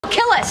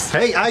kill us.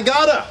 Hey, I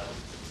gotta.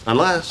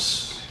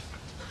 Unless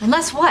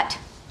what?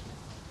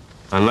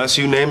 Unless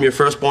you name your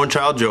firstborn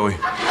child Joey.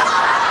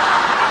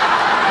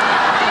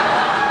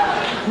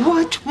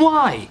 What?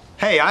 Why?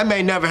 Hey, I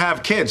may never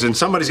have kids, and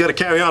somebody's got to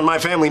carry on my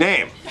family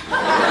name.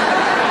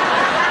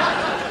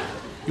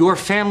 Your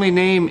family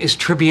name is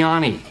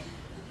Tribbiani.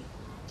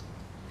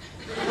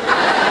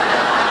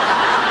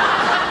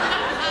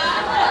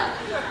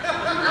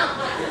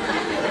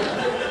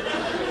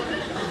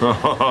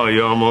 Oh,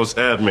 you almost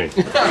had me.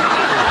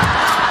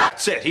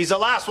 That's it. He's the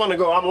last one to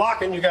go. I'm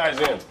locking you guys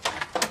in.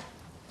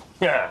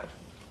 Yeah.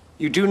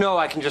 You do know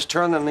I can just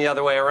turn them the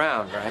other way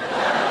around, right?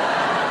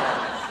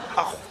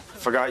 Oh,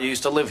 forgot you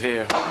used to live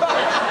here.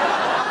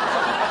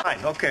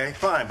 Fine, okay,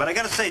 fine. But I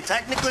gotta say,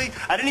 technically,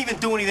 I didn't even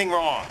do anything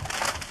wrong.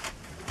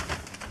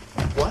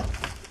 What?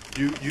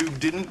 You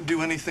didn't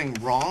do anything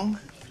wrong?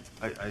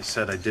 I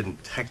said I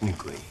didn't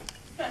technically.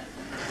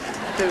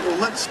 Okay, well,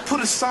 let's put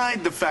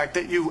aside the fact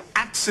that you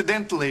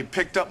accidentally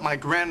picked up my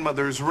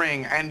grandmother's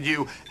ring and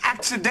you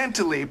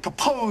accidentally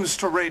proposed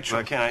to Rachel.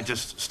 Well, can I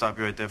just stop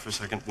you right there for a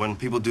second? When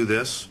people do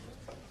this,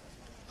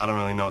 I don't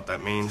really know what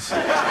that means.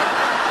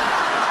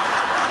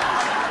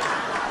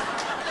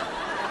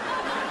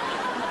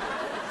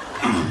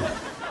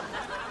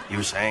 You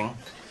were saying?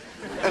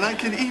 And I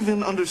can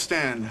even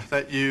understand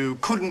that you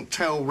couldn't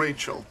tell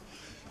Rachel.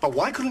 But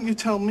why couldn't you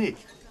tell me?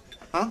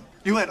 Huh?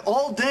 You had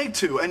all day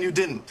to, and you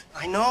didn't.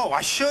 I know, I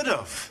should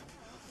have.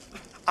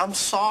 I'm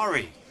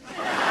sorry.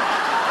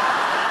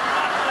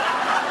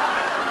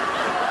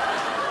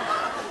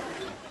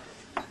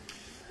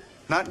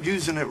 Not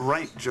using it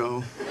right,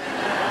 Joe.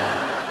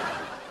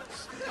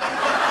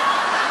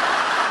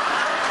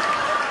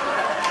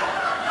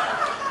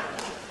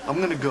 I'm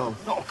gonna go.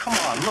 No, come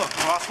on, look,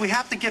 Ross, we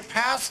have to get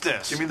past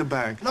this. Give me the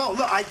bag. No,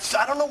 look, I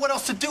don't know what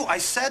else to do. I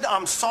said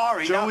I'm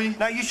sorry. Joey.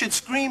 Now you should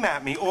scream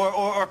at me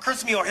or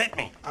curse me or hit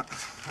me.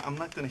 I'm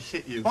not gonna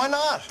hit you. Why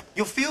not?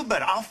 You'll feel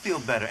better. I'll feel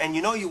better. And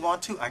you know you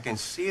want to? I can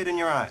see it in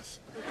your eyes.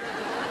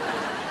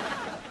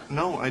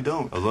 No, I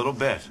don't. A little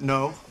bit.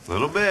 No. A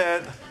little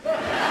bit.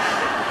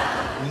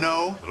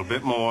 No. A little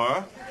bit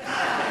more.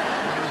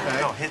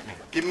 No, hit me.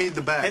 Give me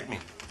the bag. Hit me.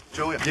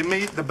 Joey, give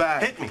me the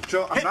bag. Hit me.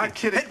 Joe, I'm not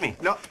kidding. Hit me.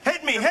 No.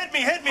 Hit me, hit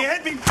me, hit me,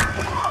 hit me.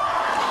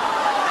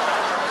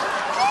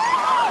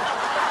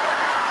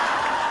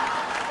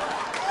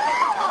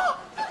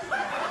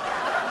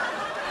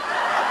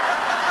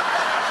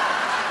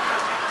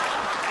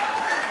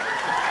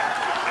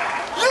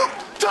 You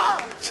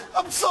ducked!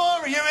 I'm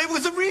sorry. It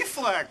was a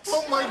reflex.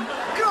 Oh, my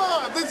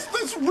God.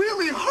 This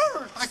really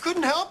hurts. I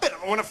couldn't help it.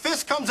 When a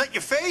fist comes at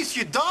your face,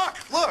 you duck.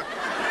 Look.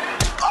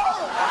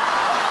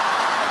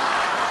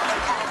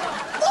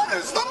 What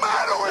is the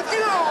matter with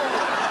you?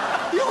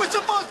 You were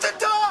supposed to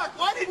duck.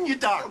 Why didn't you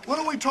duck? Why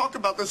don't we talk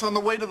about this on the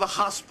way to the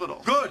hospital?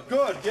 Good,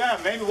 good. Yeah,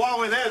 maybe while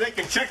we're there, they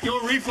can check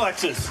your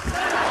reflexes.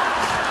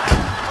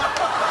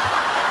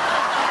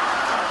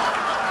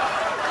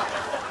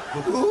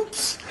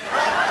 Oops.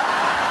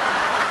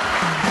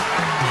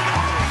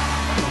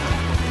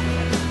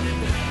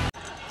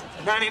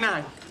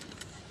 $99.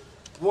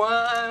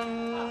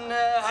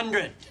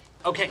 100.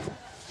 Okay,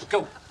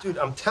 go. Dude,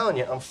 I'm telling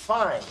you, I'm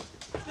fine.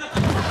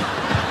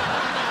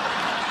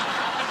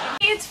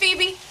 Hey, it's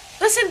Phoebe.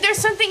 Listen, there's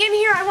something in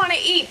here I want to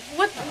eat.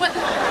 What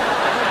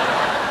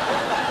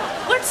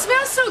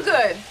smells so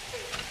good?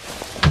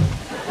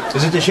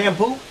 Is it the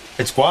shampoo?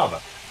 It's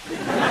guava.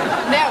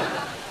 No.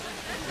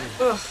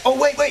 Ugh. Oh,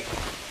 wait.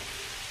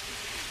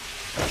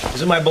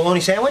 Is it my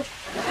bologna sandwich?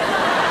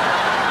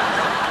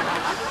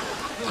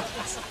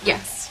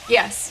 Yes.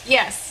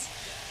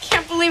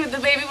 Can't believe it. The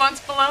baby wants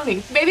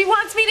bologna. Baby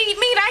wants me to eat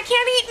meat. I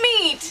can't eat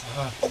meat.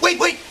 Oh, wait.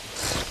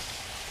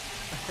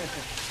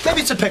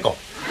 Maybe it's a pickle.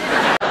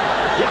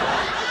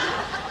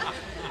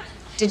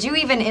 Did you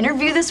even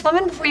interview this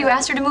woman before you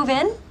asked her to move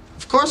in?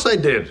 Of course I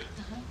did.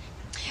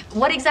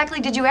 What exactly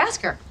did you ask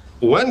her?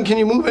 When can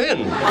you move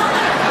in?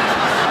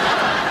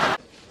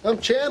 I'm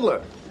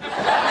Chandler.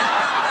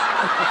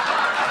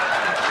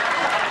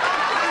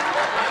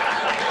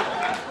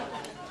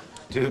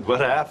 Dude,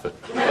 what happened?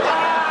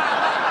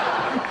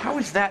 How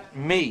is that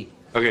me?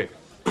 Okay.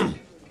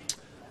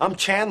 I'm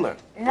Chandler.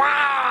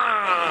 That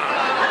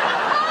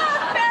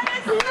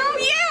is so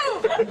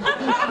you!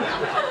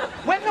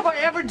 When have I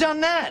ever done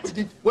that?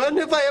 When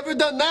have I ever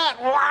done that?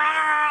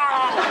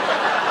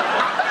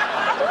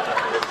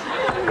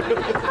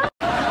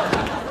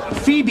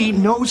 Phoebe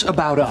knows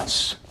about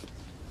us.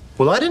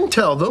 Well, I didn't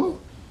tell them.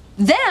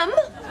 Them?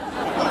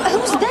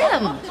 Who's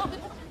them?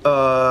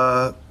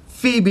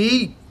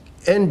 Phoebe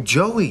and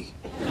Joey.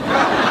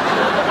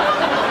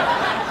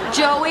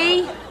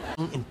 Joey?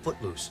 In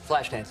Footloose.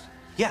 Flashdance.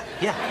 Yeah,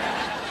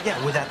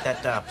 with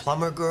that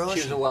plumber girl.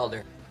 She was a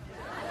welder.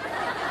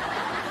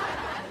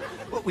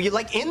 What, were you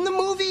like in the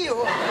movie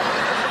or?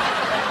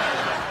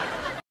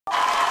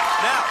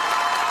 Now,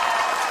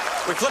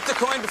 we flipped a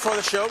coin before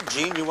the show.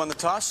 Gene, you won the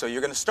toss, so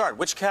you're going to start.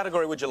 Which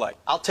category would you like?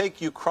 I'll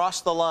take you cross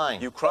the line.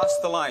 You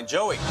crossed the line.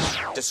 Joey,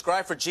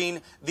 describe for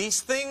Gene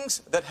these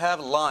things that have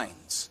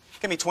lines.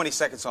 Give me 20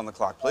 seconds on the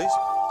clock, please.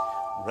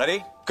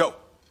 Ready? Go.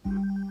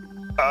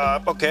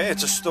 Okay,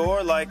 it's a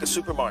store like a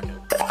supermarket.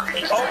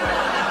 Oh,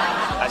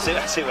 I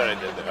see what I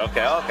did there.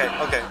 Okay.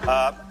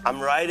 I'm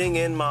writing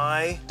in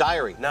my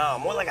Diary. No,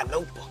 more like a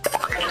notebook.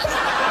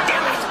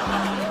 Damn it.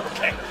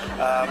 Okay.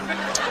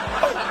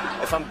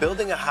 If I'm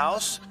building a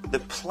house, the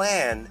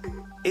plan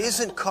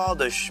isn't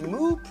called a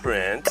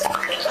schmoo-print.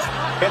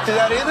 Can't do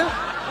that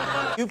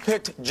either? You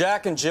picked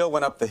Jack and Jill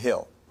Went Up the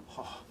Hill.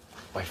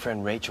 My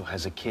friend Rachel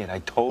has a kid. I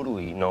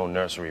totally know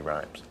nursery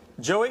rhymes.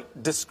 Joey,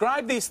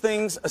 describe these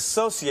things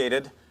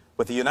associated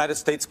with the United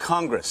States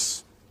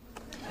Congress.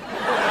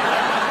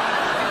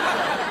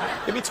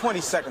 Give me 20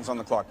 seconds on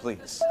the clock,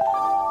 please.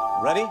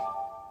 Ready?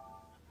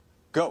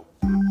 Go.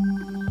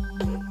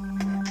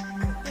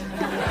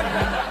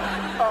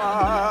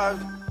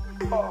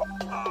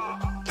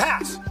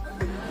 Pass.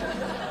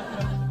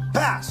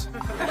 Pass.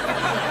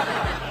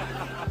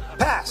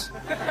 Pass.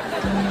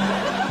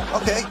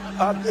 Okay,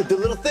 the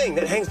little thing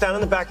that hangs down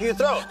in the back of your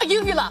throat. A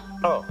uvula.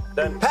 Oh,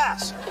 then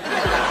pass.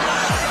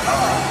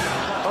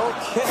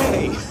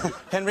 Okay.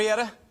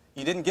 Henrietta,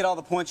 you didn't get all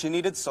the points you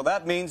needed, so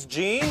that means,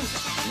 Gene,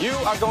 you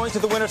are going to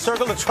the winner's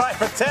circle to try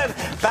for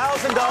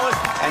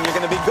 $10,000, and you're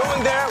going to be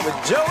going there with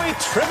Joey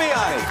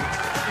Tribbiani.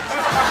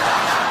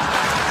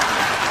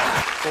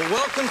 Well,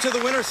 welcome to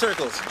the winner's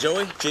circles.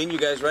 Joey, Gene, you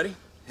guys ready?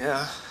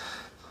 Yeah.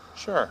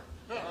 Sure.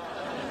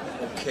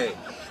 Okay.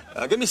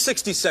 Give me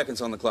 60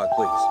 seconds on the clock,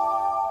 please.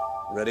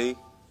 Ready?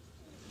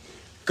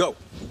 Go.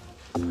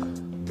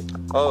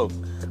 Oak,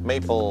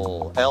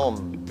 maple,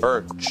 elm,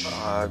 birch.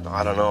 I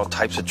don't know,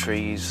 types of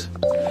trees.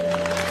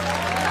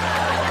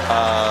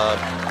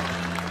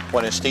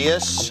 Buenos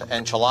dias,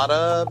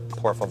 enchilada,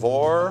 por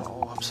favor.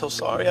 Oh, I'm so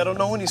sorry. I don't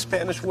know any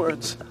Spanish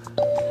words.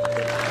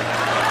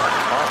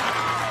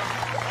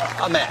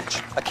 A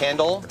match, a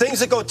candle, Things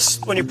that go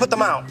tss when you put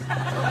them out.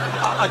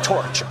 a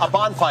torch, a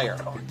bonfire.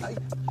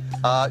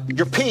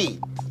 Your pee.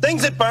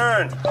 Things that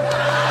burn.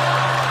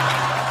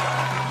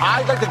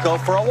 I'd like to go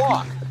for a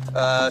walk.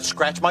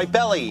 Scratch my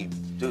belly.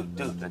 Dude,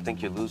 I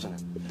think you're losing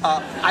it.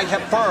 I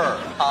have fur.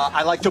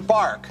 I like to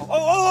bark.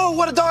 Oh,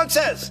 what a dog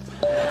says.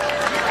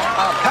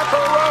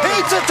 Pepperoni.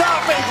 Pizza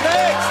toppings,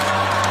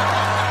 next.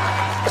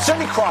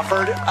 Cindy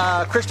Crawford,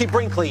 Christy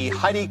Brinkley,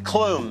 Heidi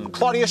Klum,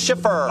 Claudia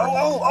Schiffer,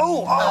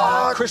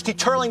 Christy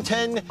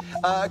Turlington,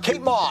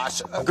 Kate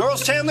Moss.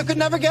 Girls Chandler could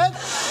never get?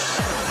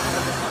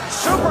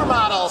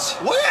 Supermodels.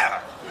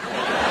 Where?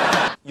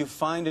 You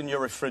find in your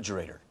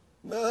refrigerator.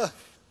 They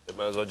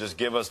might as well just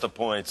give us the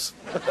points.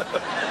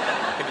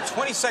 Give me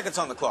 20 seconds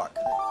on the clock.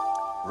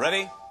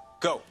 Ready?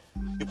 Go.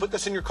 You put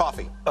this in your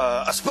coffee.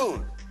 A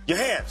spoon, your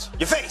hands,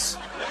 your face,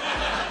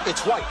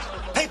 It's white.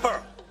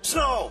 paper,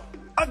 snow,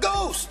 a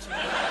ghost,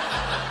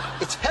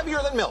 It's heavier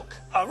than milk.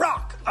 a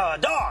rock, a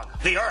dog,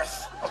 the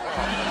earth,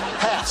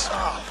 Pass.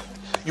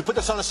 You put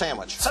this on a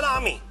sandwich.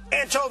 salami,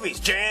 anchovies,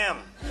 jam,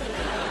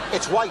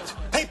 It's white.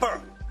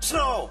 paper,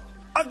 snow,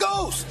 a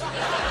ghost,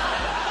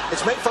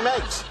 It's made from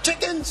eggs.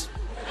 chickens,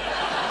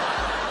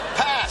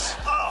 Pass.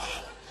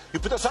 You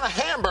put this on a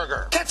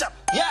hamburger. ketchup,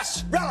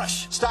 Yes.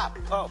 relish. Stop.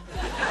 Oh.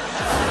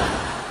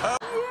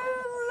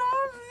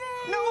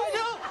 No, I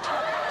don't.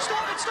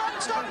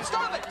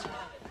 Stop it.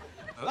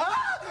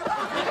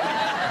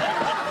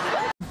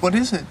 What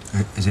is it?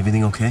 Is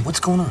everything okay? What's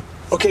going on?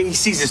 Okay, he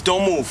sees us.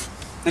 Don't move.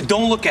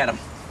 Don't look at him.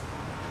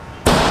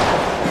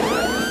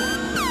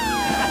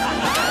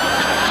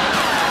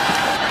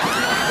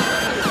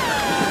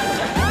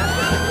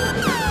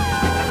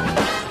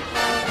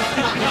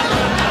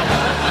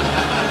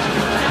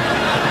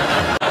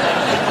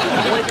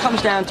 What it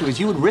comes down to is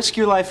you would risk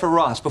your life for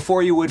Ross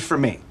before you would for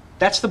me.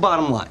 That's the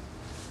bottom line.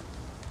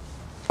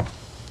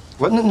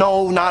 Well,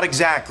 no, not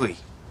exactly.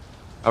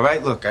 All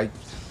right, look, I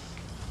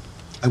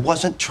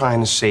wasn't trying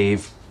to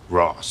save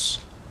Ross.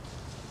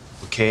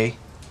 Okay?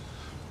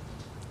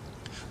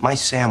 My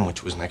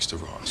sandwich was next to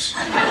Ross.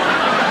 All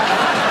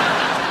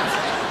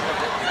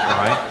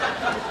right?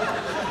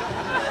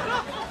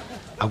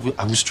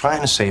 I was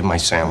trying to save my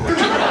sandwich.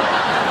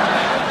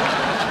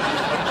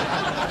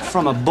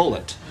 From a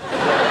bullet.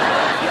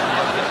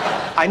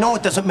 I know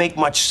it doesn't make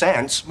much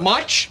sense.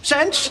 Much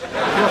sense? Look,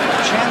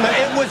 Chandler,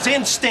 it was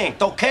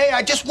instinct, okay?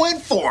 I just went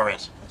for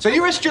it. So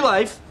you risked your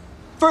life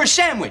for a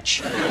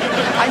sandwich.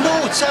 I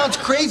know it sounds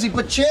crazy,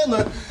 but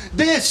Chandler,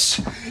 this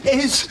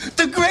is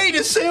the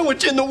greatest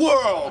sandwich in the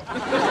world.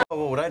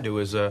 Well, what I do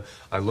is I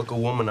look a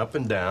woman up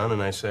and down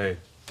and I say,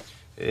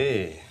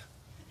 hey,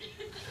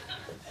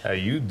 how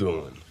you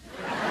doing?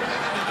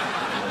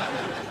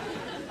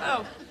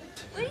 Oh,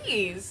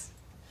 please.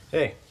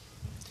 Hey,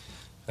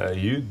 how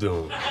you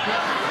doing?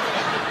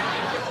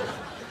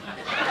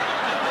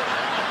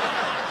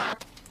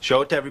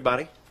 Show it to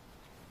everybody.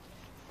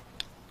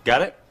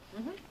 Got it?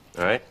 Mm-hmm.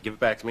 All right, give it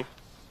back to me.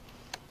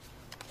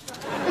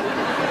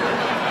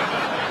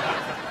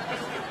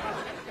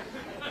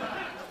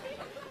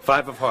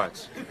 Five of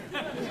hearts.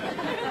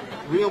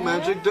 Real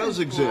magic does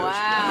exist.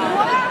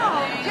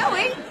 Wow,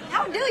 Joey,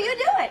 how do you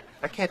do it?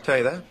 I can't tell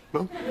you that.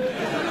 No.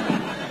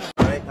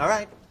 All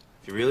right.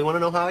 If you really want to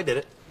know how I did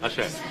it, I'll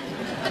show you.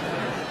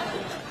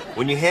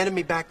 When you handed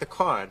me back the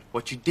card,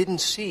 what you didn't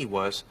see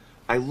was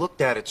I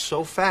looked at it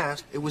so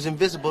fast it was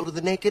invisible to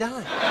the naked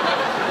eye.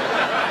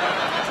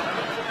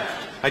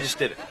 I just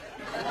did it.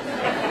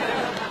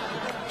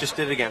 Just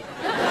did it again.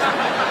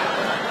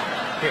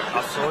 Here,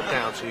 I'll slow it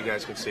down so you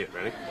guys can see it.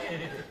 Ready?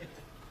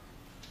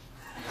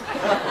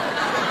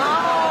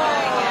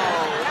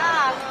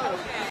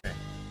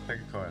 Pick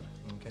a card.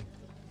 Okay.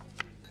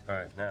 All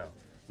right, now,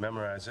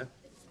 memorize it.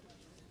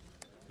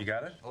 You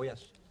got it? Oh,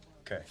 yes.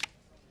 Okay.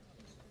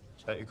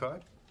 Is that your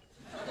card?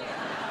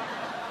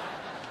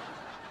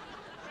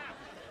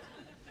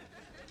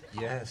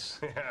 Yes.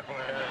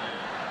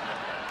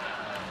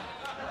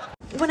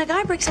 When a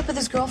guy breaks up with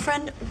his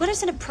girlfriend, what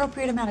is an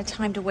appropriate amount of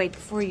time to wait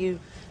before you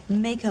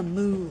make a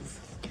move?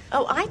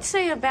 Oh, I'd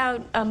say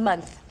about a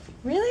month.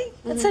 Really?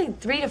 Let's say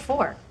 3 to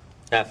 4.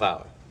 Half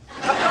hour.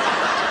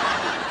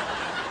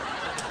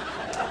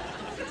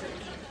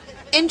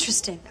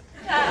 Interesting.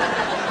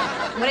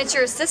 When it's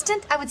your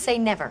assistant, I would say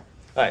never.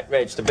 All right,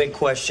 Rach, the big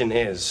question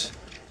is,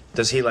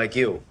 does he like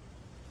you?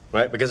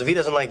 Right? Because if he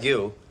doesn't like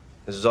you,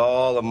 this is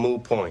all a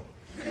moot point.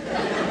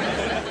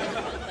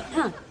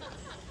 Huh.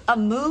 A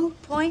moo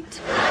point?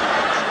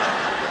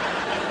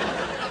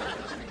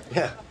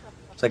 Yeah.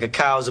 It's like a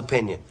cow's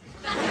opinion.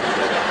 You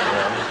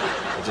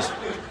know, it just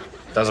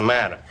doesn't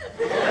matter.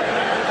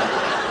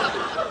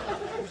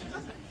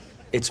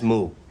 It's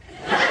moo.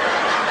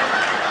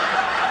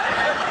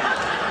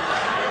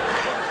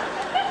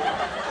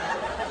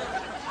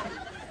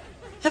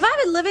 Have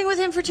I been living with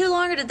him for too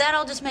long, or did that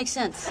all just make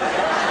sense?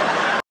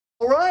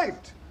 All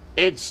right,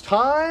 it's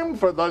time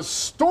for the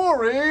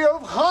story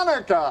of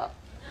Hanukkah.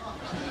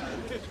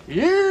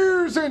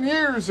 Years and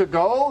years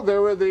ago,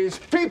 there were these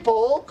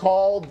people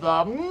called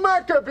the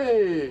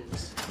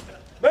Maccabees.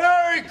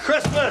 Merry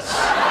Christmas!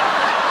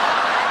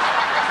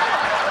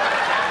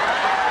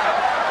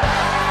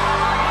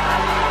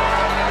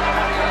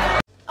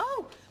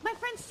 Oh, my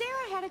friend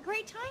Sarah had a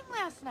great time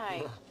last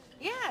night.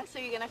 Yeah, so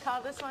you're gonna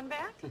call this one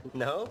back?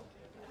 No?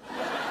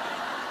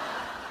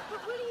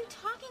 What are you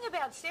talking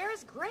about?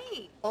 Sarah's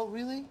great. Oh,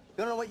 really? You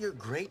don't know what your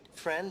great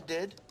friend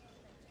did?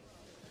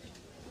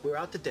 We were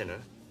out to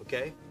dinner,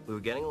 okay? We were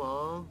getting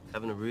along,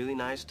 having a really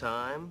nice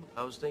time.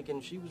 I was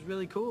thinking she was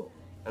really cool.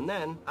 And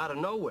then, out of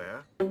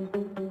nowhere...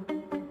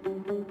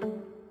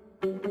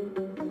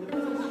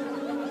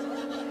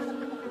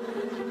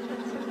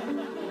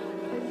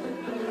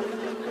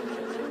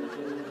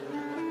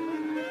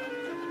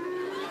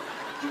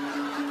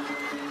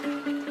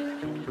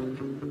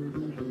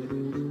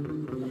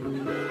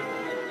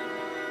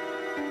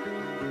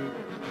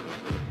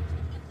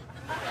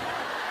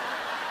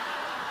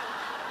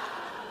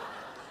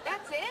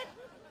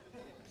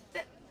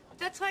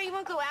 That's why you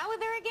won't go out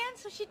with her again?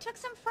 So she took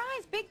some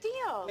fries. Big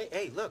deal.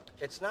 Hey, look,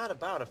 it's not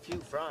about a few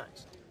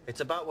fries.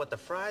 It's about what the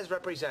fries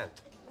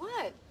represent.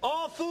 What?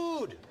 All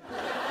food!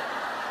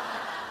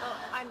 Oh,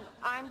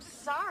 I'm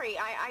sorry.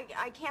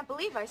 I can't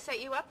believe I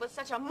set you up with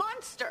such a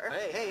monster.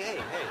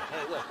 Hey,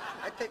 look,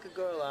 I take a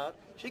girl out.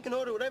 She can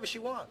order whatever she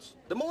wants.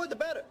 The more, the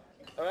better.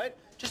 All right?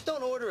 Just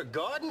don't order a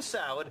garden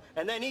salad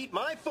and then eat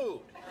my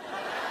food.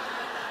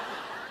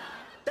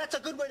 That's a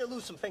good way to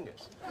lose some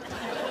fingers.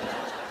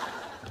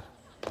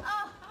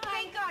 Oh,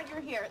 thank God you're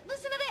here.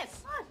 Listen to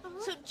this.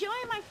 So Joey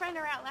and my friend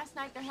are out last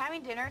night. They're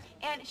having dinner,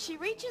 and she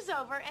reaches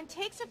over and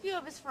takes a few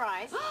of his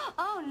fries.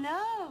 Oh,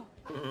 no.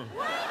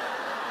 What?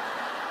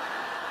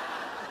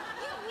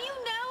 You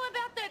know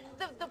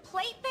about the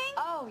plate thing?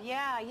 Oh,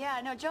 yeah.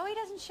 No, Joey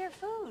doesn't share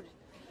food.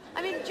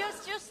 I mean,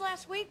 just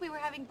last week we were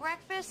having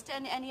breakfast,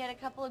 and he had a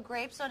couple of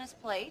grapes on his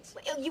plate.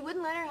 You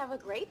wouldn't let her have a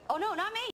grape? Oh, no, not me.